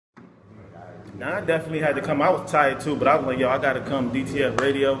Now, I definitely had to come. I was tired too, but I was like, yo, I got to come DTF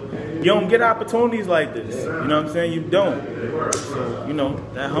radio. You don't get opportunities like this. You know what I'm saying? You don't. So, you know,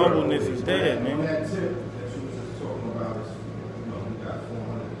 that humbleness is there, man. That tip that you was just talking about is, you know, we got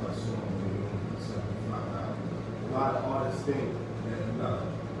 400 plus songs, a lot of artists think that you got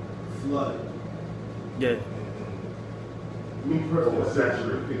flood. Yeah. Me personally,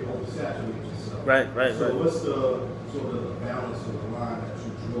 oversaturate yourself. Right. So what's the sort of the balance of the line that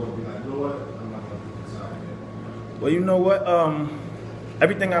you draw to be like, you know what, I'm not going to put this out here? Well, you know what?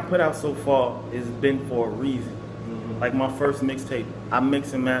 Everything I put out so far has been for a reason. Like my first mixtape, I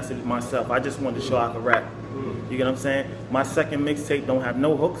mixed and mastered it myself. I just wanted to show I could rap. You get what I'm saying? My second mixtape don't have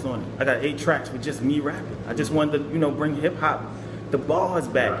no hooks on it. I got 8 tracks with just me rapping. I just wanted to, you know, bring hip hop, the bars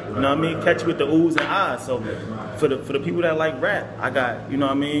back. You know what I mean? Catch you with the oohs and ahs. So for the people that like rap, I got, you know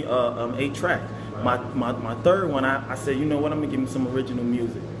what I mean, 8 tracks. My third one, I said, you know what, I'm gonna give me some original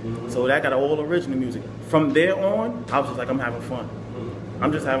music. So that got all original music. From there on, I was just like, I'm having fun.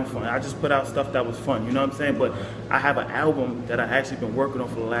 I'm just having fun. I just put out stuff that was fun, you know what I'm saying? But I have an album that I actually been working on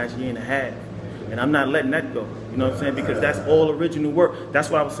for the last 1.5 years. And I'm not letting that go, you know what I'm saying? Because that's all original work. That's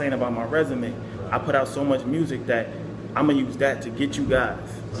what I was saying about my resume. I put out so much music that I'm gonna use that to get you guys.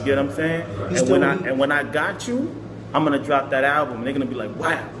 You get what I'm saying? And when I got you, I'm gonna drop that album and they're gonna be like,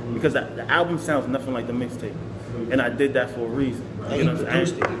 wow, because the album sounds nothing like the mixtape. And I did that for a reason. And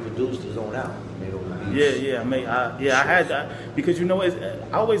he produced his own album. I had that because you know I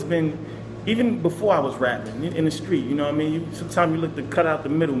always been, even before I was rapping in the street, you know what I mean? Sometimes you look to cut out the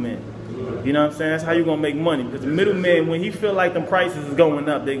middleman. You know what I'm saying? That's how you gonna make money, because the middleman, when he feel like the prices is going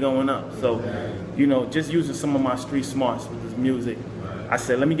up, they going up. So, you know, just using some of my street smarts with this music, I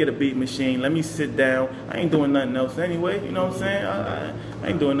said, let me get a beat machine, let me sit down. I ain't doing nothing else anyway, you know what I'm saying? I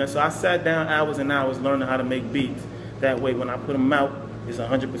ain't doing that. So I sat down hours and hours learning how to make beats. That way, when I put them out, it's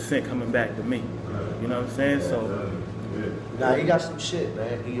 100% coming back to me. You know what I'm saying? So, nah, he got some shit,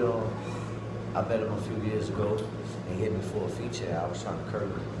 man. He I met him a few years ago, and he hit me for a feature. I was trying to curb him.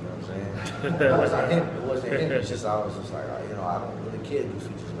 You know what I'm saying? It wasn't him. It wasn't him. It's just I was just like, you know, I don't really care to do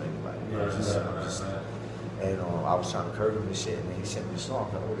features with anybody. You know, and I was trying to curb him and shit, and then he sent me a song.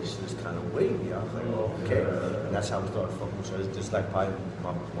 I was like, oh, this shit is kind of wavy. I was like, oh, okay. And that's how we started fucking with each other. It's just like probably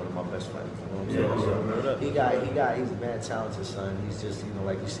one of my best friends. You know what I'm saying? He's a mad talented son. He's just, you know,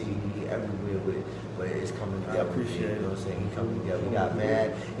 like you see, he everywhere with it. But it's coming together. I appreciate it. You know what I'm saying? He coming together. We got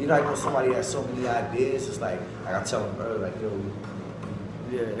mad. You know, like when somebody has so many ideas, it's like I tell him, bro, like, yo,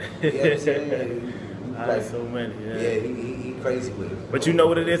 yeah. You know what I'm saying? Like, so many, yeah, he crazy with it. But you know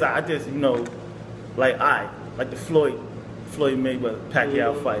what it is? I just, you know, like the Floyd Mayweather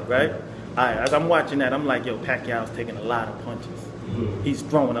Pacquiao fight, right? As I'm watching that, I'm like, yo, Pacquiao's taking a lot of punches. He's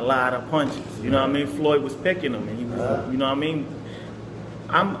throwing a lot of punches. You know what I mean? Floyd was picking him, and he was, you know what I mean?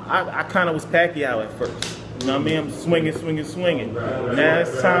 I kind of was Pacquiao at first. You know what I mean? I'm swinging. Now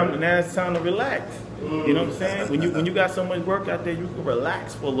it's time to relax. You know what I'm saying? When you got so much work out there, you can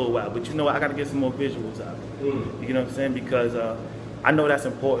relax for a little while. But you know what? I got to get some more visuals out. You know what I'm saying? Because I know that's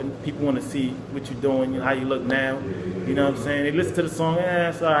important. People want to see what you're doing, how you look now. You know what I'm saying? They listen to the song,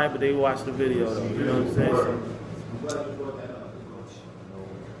 it's all right, but they watch the video though. You know what I'm saying? So,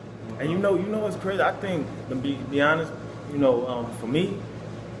 and you know what's crazy? I think, to be honest, you know, for me,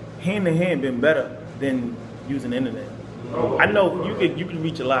 hand to hand been better than using the internet. I know you could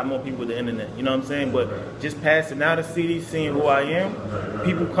reach a lot more people with the internet, you know what I'm saying? But just passing out a CD, seeing who I am,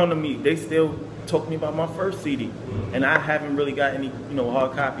 people come to me, they still talk to me about my first CD. And I haven't really got any, you know,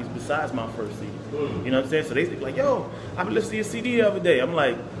 hard copies besides my first CD. You know what I'm saying? So they like, yo, I've been listening to your CD the other day. I'm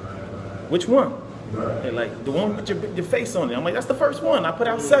like, which one? They're like, the one with your face on it. I'm like, that's the first one. I put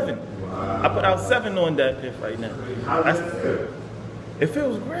out 7. I put out 7 on that piff right now. It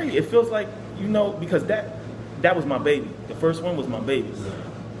feels great. It feels like, you know, because that was my baby. The first one was my baby.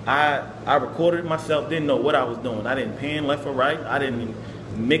 I recorded it myself, didn't know what I was doing. I didn't pan left or right. I didn't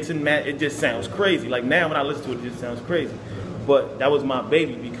mix and match. It just sounds crazy. Like now when I listen to it, it just sounds crazy. But that was my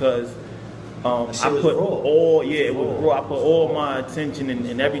baby because I put all, it was raw. I put all my attention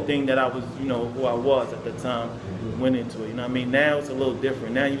and everything that I was, you know, who I was at the time went into it. You know what I mean? Now it's a little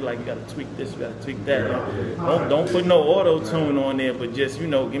different. Now you gotta tweak this, you gotta tweak that. Don't put no auto tune on there, but just, you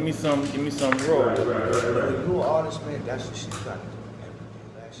know, give me some raw. You an artist, man. That's what she's got to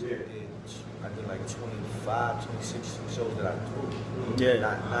do. Last year I did like 25, 26 shows that I threw. Yeah.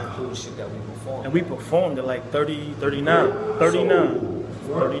 Not cool shit that we performed. And we performed at like 39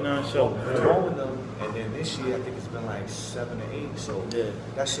 shows. Performing them, and then this year I think it's been like 7 or 8. So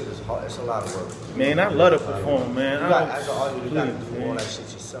that shit is hard. It's a lot of work. Man, I love to perform, man. As an artist, you got to do all that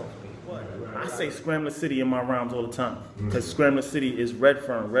shit yourself, man. I say Scrambler City in my rhymes all the time because Scrambler City is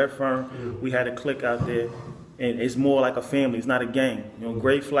Redfern. Redfern, we had a clique out there, and it's more like a family. It's not a gang. You know,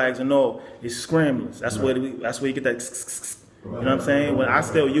 gray flags and all. It's Scramblers. That's where you get that. You know what I'm saying? When I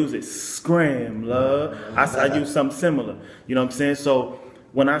still use it, Scrambler. I use something similar. You know what I'm saying? So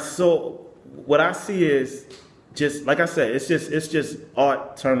when what I see is just like I said, it's just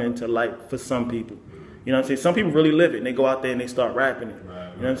art turned into life for some people. You know what I'm saying? Some people really live it and they go out there and they start rapping it. You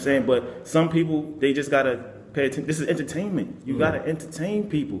know what I'm saying? But some people, they just gotta pay attention. This is entertainment. You gotta entertain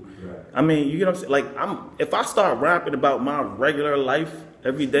people. I mean, you know what I'm saying? Like if I start rapping about my regular life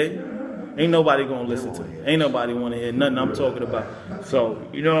every day, ain't nobody gonna listen to it. Ain't nobody wanna hear nothing I'm talking about. So,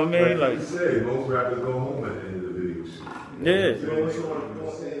 you know what I mean? Like you said, most rappers go home at the end of the video shoot. Yeah. You know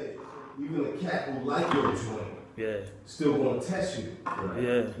what I'm saying? Even a cat who like your joint. Yeah. Still gonna test you.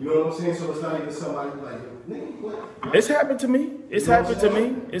 Yeah. You know what I'm saying? So it's not even somebody like, nigga, what? It's happened to me. It's happened to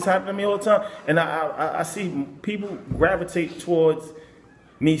me. It's happened to me all the time. And I see people gravitate towards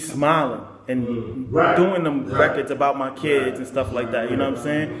me smiling and doing them records about my kids and stuff like that. You know what I'm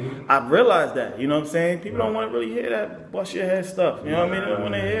saying? I've realized that. You know what I'm saying? People don't want to really hear that bust your head stuff. You know what I mean? They don't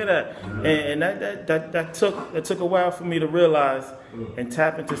want to hear that. And that took a while for me to realize and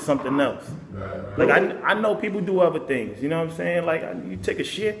tap into something else. Like I know people do other things. You know what I'm saying? Like you take a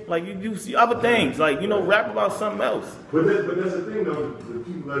shit. Like you do see other things. Like rap about something else. But that's the thing though. The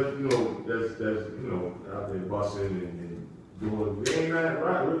people that that's out there busting and doing, they ain't not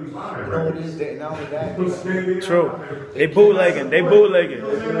right, really fine. No, it is not only that. True. They bootlegging.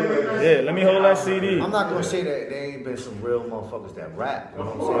 Yeah, let me hold that CD. I'm not gonna say that there ain't been some real motherfuckers that rap. You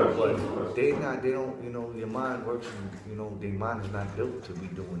know what I'm saying? But they don't. Your mind works, and their mind is not built to be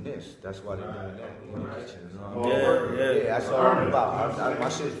doing this. That's why they're doing that in the kitchen. You know? Yeah. That's all I'm about. My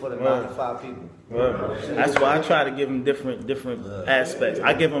shit's for the 9 to 5 people. That's why I try to give them different aspects.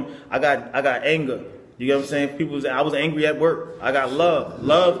 I got anger. You get what I'm saying? I was angry at work. I got love.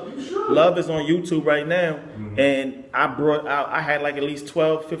 Love is on YouTube right now. And I had like at least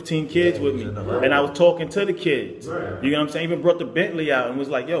 12, 15 kids with me. And I was talking to the kids. You know what I'm saying? Even brought the Bentley out and was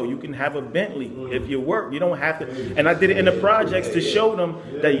like, yo, you can have a Bentley if you work. You don't have to. And I did it in the projects to show them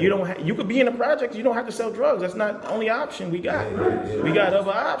that you could be in the projects. You don't have to sell drugs. That's not the only option we got. We got other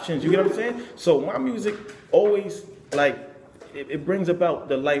options. You get what I'm saying? So my music always, like, it brings about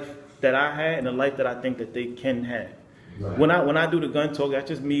the life that I had and the life that I think that they can have. When I do the gun talk, that's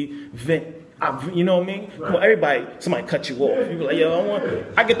just me vent. You know what I mean? Come on, somebody cut you off. You be like, yo,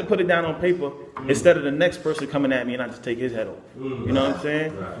 I get to put it down on paper instead of the next person coming at me and I just take his head off. You know what I'm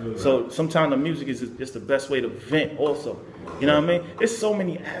saying? So sometimes the music is just the best way to vent also. You know what I mean? There's so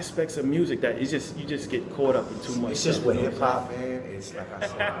many aspects of music that you just get caught up in too much. It's just with hip hop, man. It's like I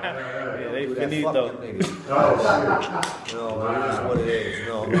said. Yeah, they finito. It's what it is.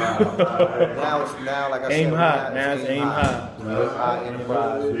 Now, like I said, aim high. Now it's aim high. Aim High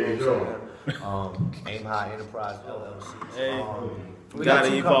Enterprise. You know what I'm saying? Aim High Enterprise LLC. Hey, you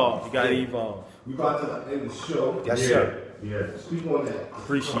gotta evolve. You gotta evolve. We about to end the show. Yes, sir. Yeah. Speak on that.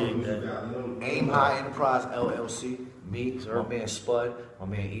 Appreciate that. Aim High Enterprise LLC. Me, my man S.p.u.d, my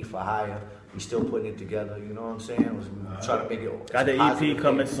man E for Hire. We still putting it together. You know what I'm saying? We trying to make it. Got the EP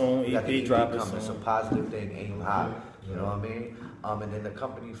coming soon. EP dropping soon. It's a positive thing. Aim High. You know what I mean? And then the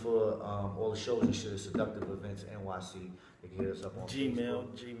company for all the shows and shit is Seductive Events NYC. They can hit us up on Gmail.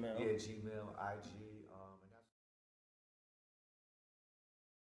 Facebook. Yeah, Gmail, IG.